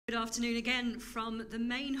Good afternoon again from the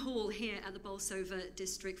main hall here at the Bolsover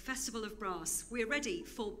District Festival of Brass. We're ready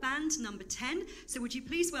for band number 10, so would you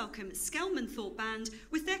please welcome Skelmanthorpe Band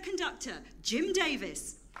with their conductor, Jim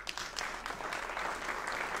Davis.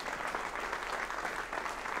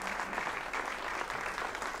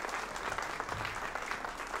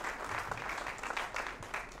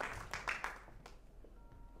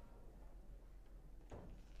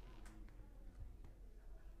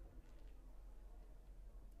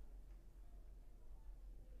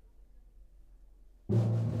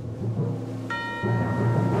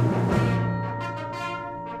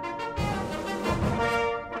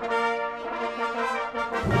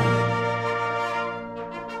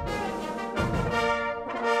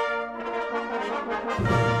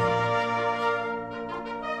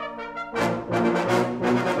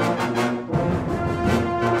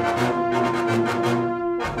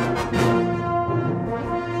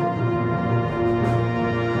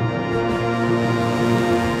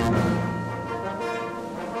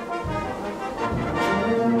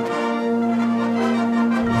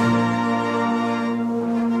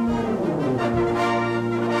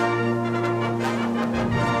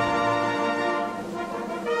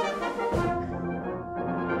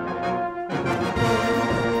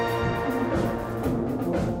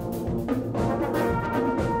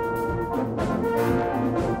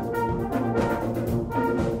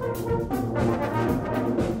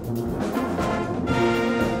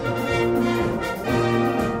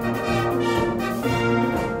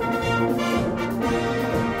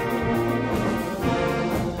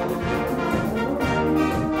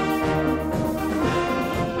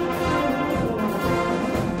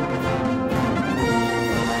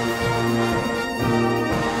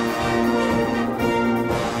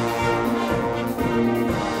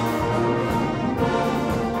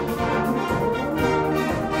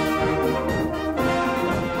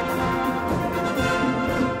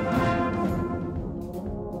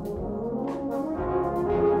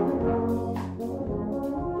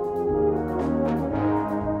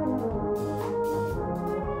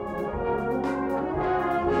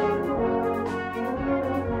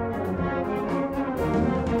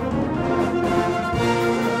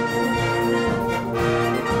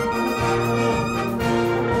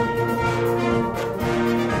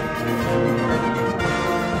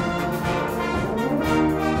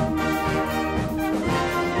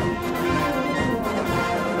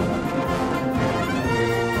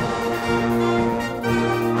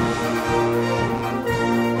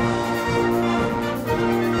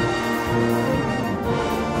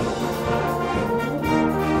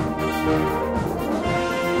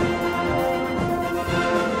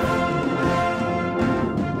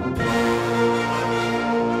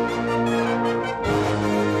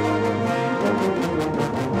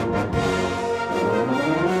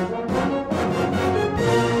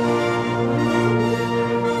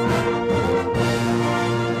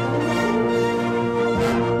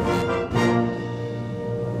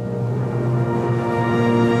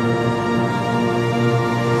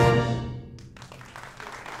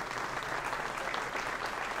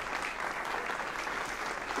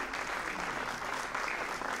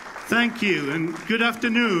 Thank you, and good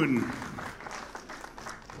afternoon.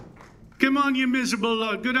 Come on, you miserable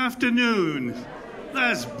lot. Good afternoon.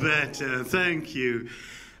 That's better, thank you.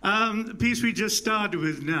 The piece we just started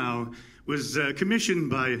with now was commissioned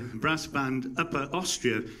by Brass Band Upper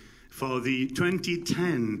Austria for the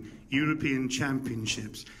 2010 European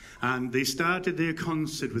Championships. And they started their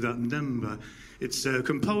concert with that number. It's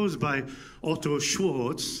composed by Otto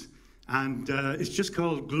Schwartz, and it's just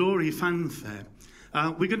called Glory Fanfare.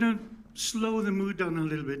 We're going to slow the mood down a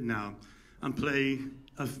little bit now and play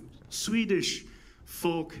a Swedish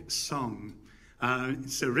folk song.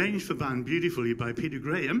 It's arranged for band beautifully by Peter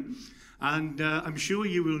Graham, and I'm sure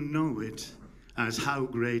you will know it as How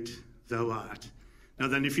Great Thou Art. Now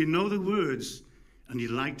then, if you know the words and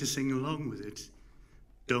you'd like to sing along with it,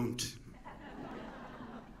 don't.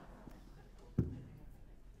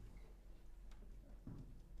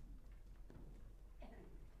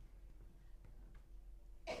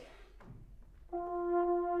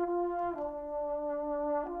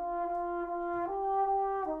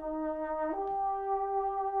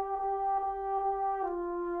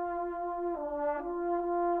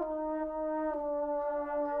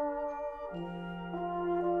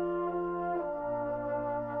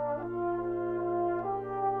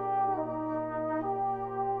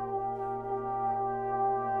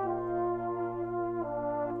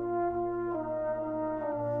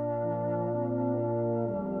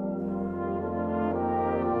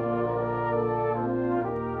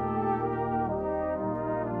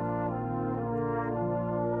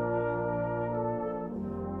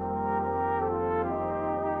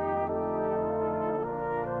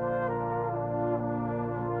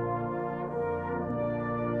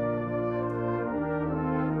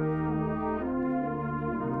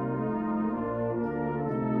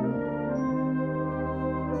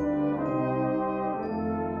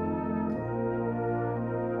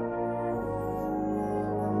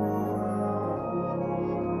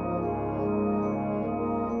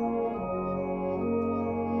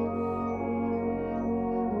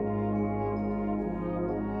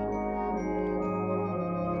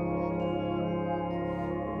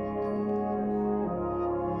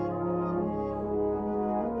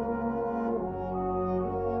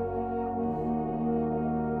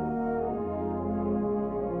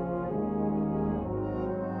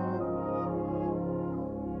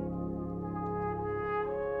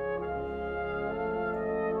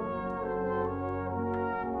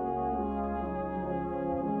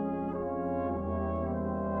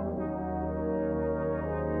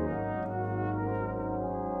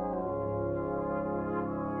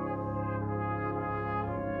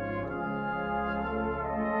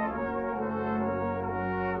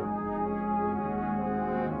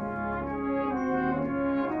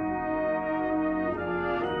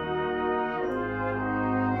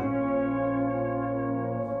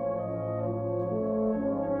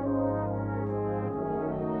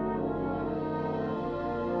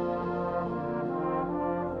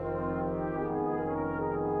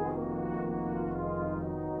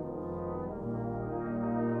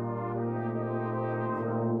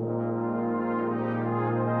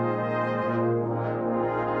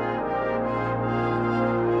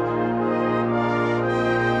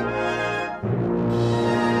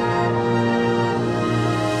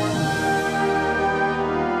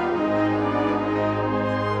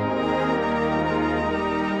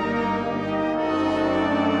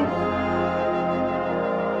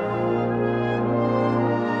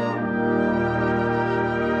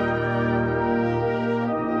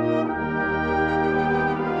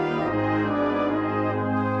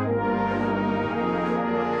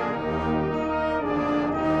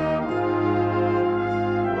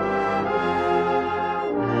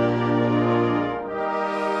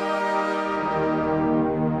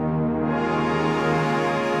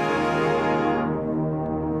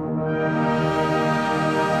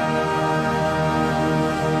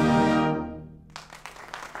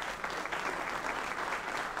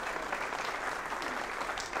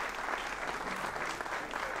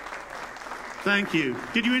 Thank you.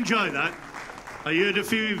 Did you enjoy that? I heard a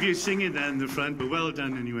few of you singing there in the front, but well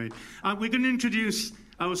done anyway. We're going to introduce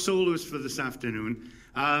our soloist for this afternoon.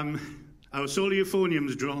 Our solo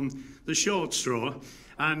euphonium's drawn the short straw,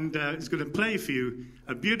 and is going to play for you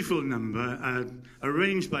a beautiful number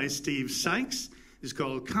arranged by Steve Sykes. It's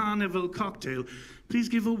called Carnival Cocktail. Please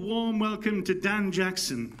give a warm welcome to Dan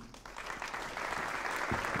Jackson.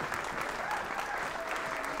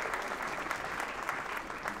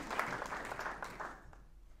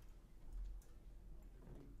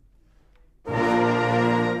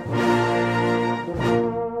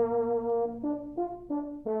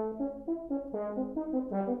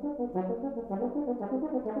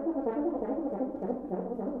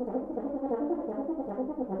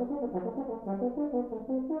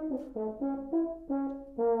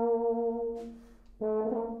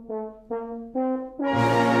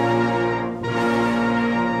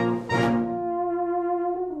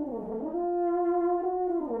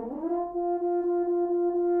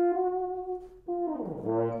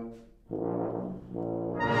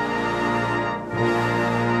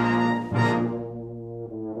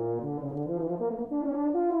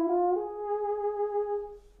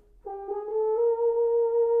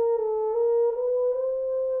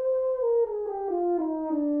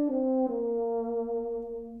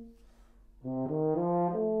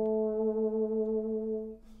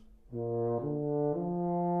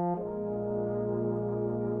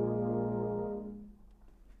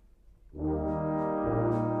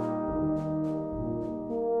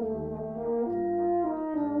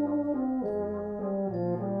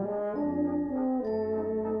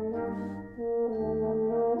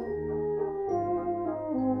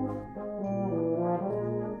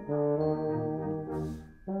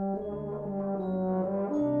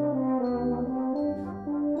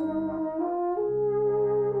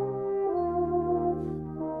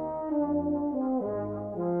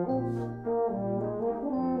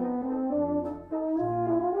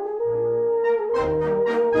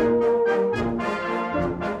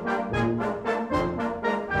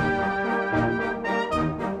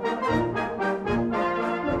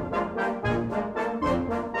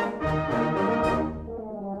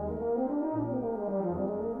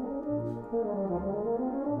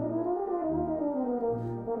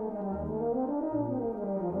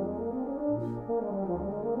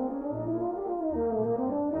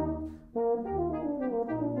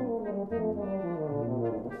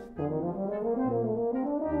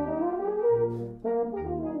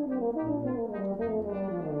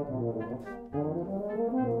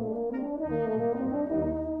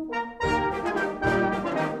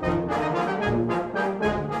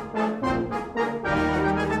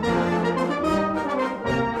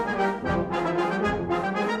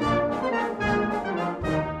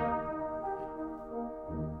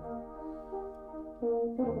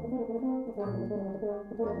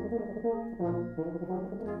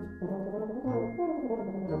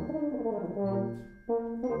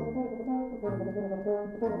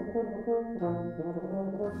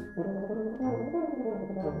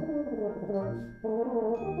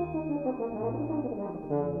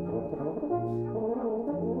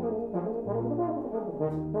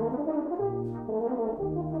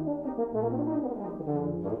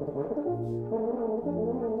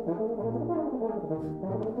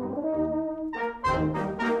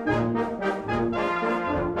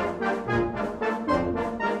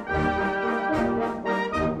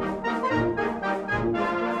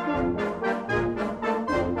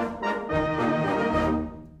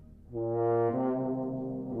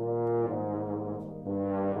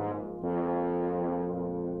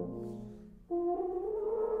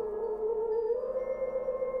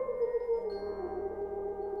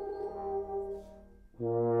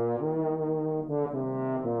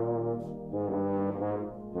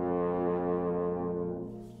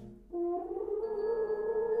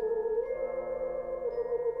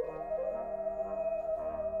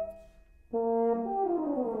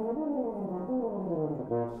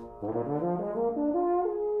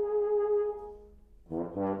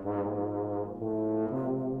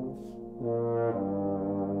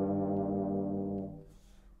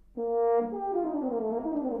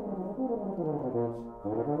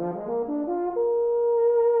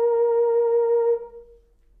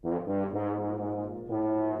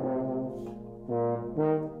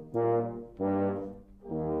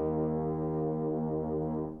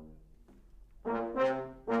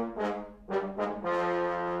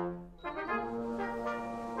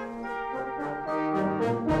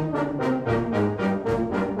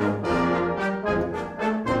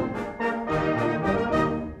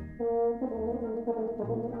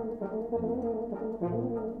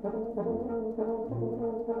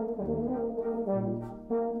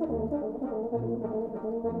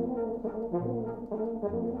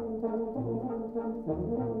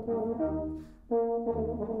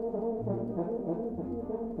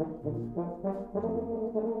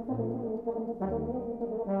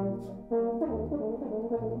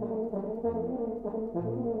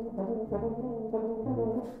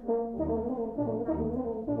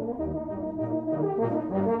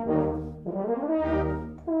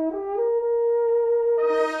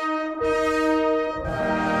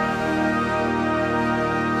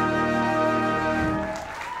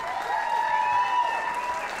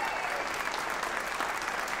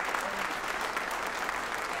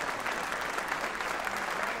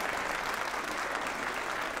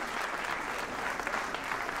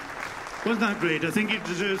 Wasn't that great? I think it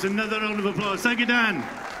deserves another round of applause. Thank you, Dan.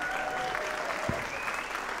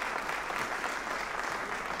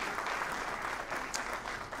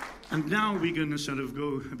 And now we're going to sort of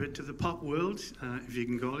go a bit to the pop world, if you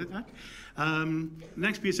can call it that.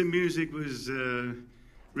 Next piece of music was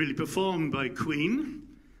really performed by Queen,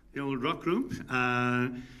 the old rock group.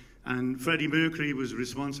 And Freddie Mercury was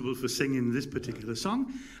responsible for singing this particular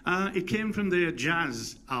song. It came from their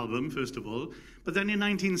jazz album, first of all, but then in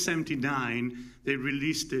 1979, they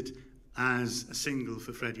released it as a single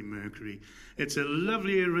for Freddie Mercury. It's a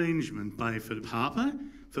lovely arrangement by Philip Harper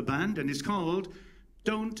for band, and it's called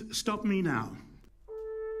Don't Stop Me Now.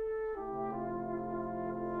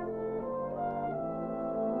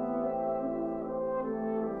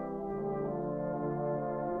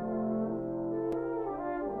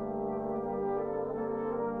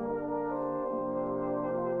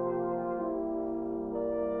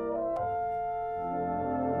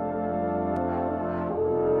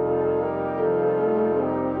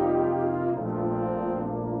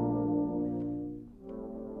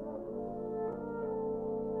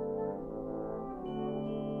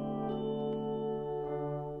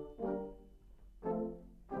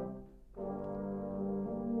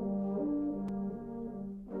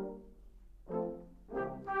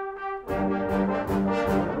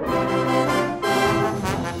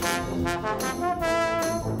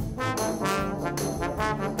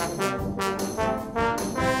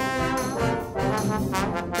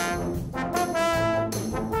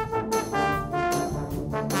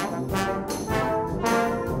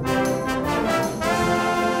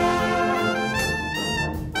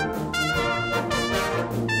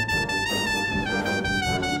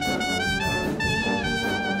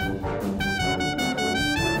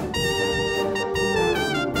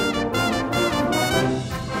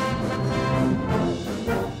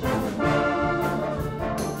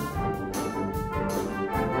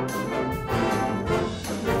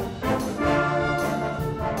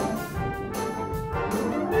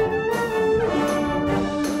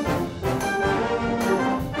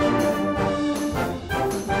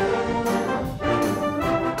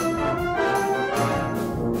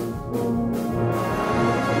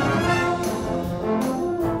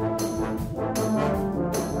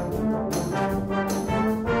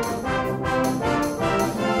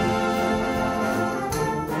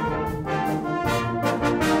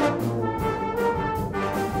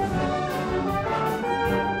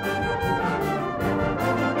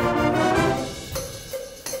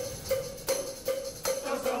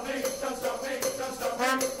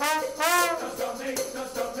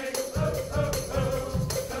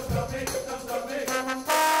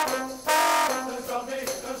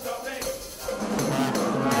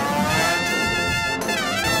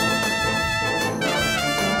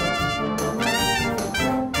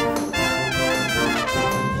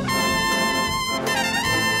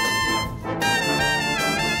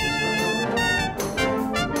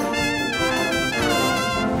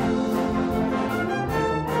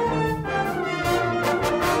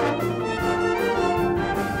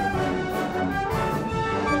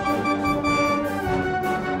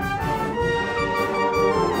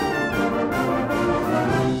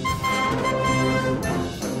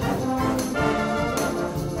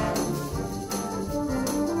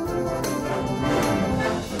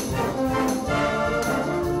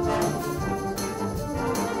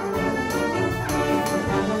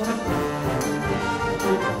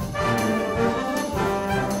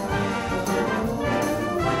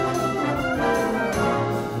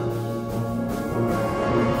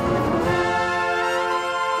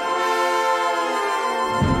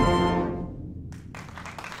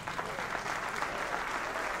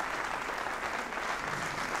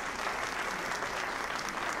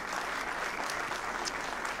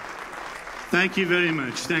 Thank you very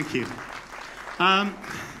much. Thank you. I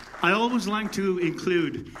always like to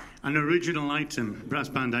include an original item, brass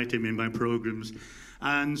band item in my programs.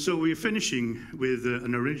 And so we're finishing with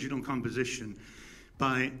an original composition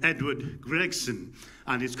by Edward Gregson.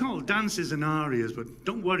 And it's called Dances and Arias, but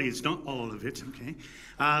don't worry, it's not all of it, okay?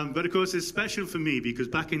 But of course, it's special for me because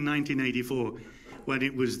back in 1984, when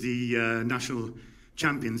it was the national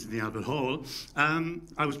champions in the Albert Hall,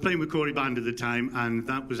 I was playing with Corey Band at the time, and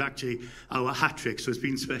that was actually our hat trick, so it's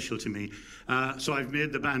been special to me. So I've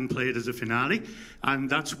made the band play it as a finale, and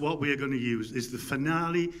that's what we're going to use, is the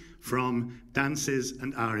finale from Dances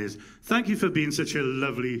and Arias. Thank you for being such a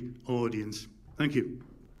lovely audience. Thank you.